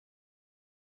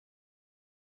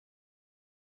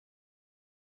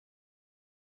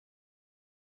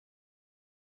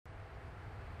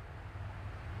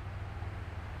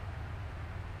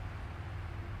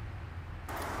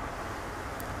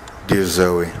Dear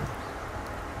Zoe,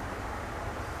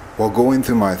 while going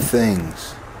through my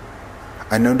things,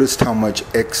 I noticed how much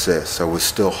excess I was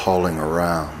still hauling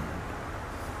around.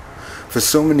 For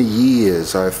so many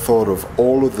years, I have thought of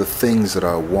all of the things that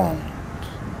I want,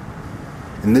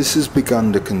 and this has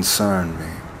begun to concern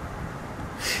me.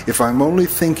 If I'm only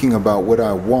thinking about what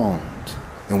I want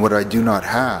and what I do not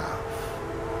have,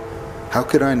 how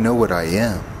could I know what I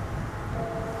am?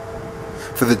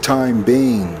 For the time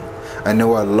being, I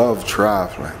know I love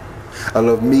traveling. I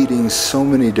love meeting so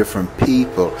many different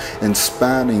people and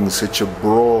spanning such a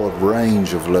broad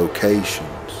range of locations.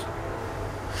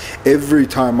 Every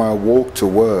time I walk to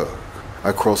work,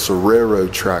 I cross the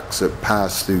railroad tracks that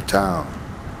pass through town.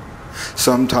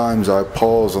 Sometimes I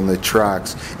pause on the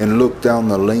tracks and look down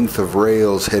the length of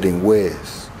rails heading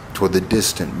west toward the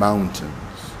distant mountains.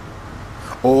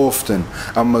 Often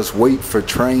I must wait for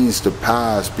trains to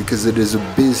pass because it is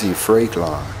a busy freight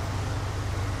line.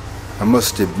 I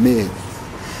must admit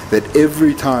that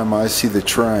every time I see the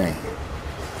train,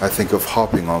 I think of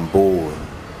hopping on board.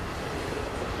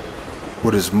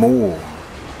 What is more,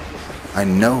 I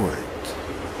know it.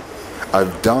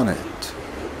 I've done it.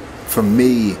 For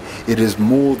me, it is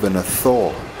more than a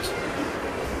thought.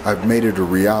 I've made it a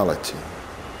reality.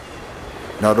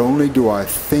 Not only do I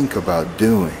think about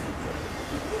doing,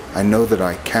 I know that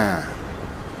I can.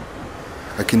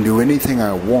 I can do anything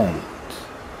I want.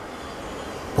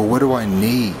 But what do I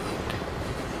need?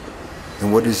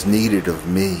 And what is needed of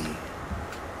me?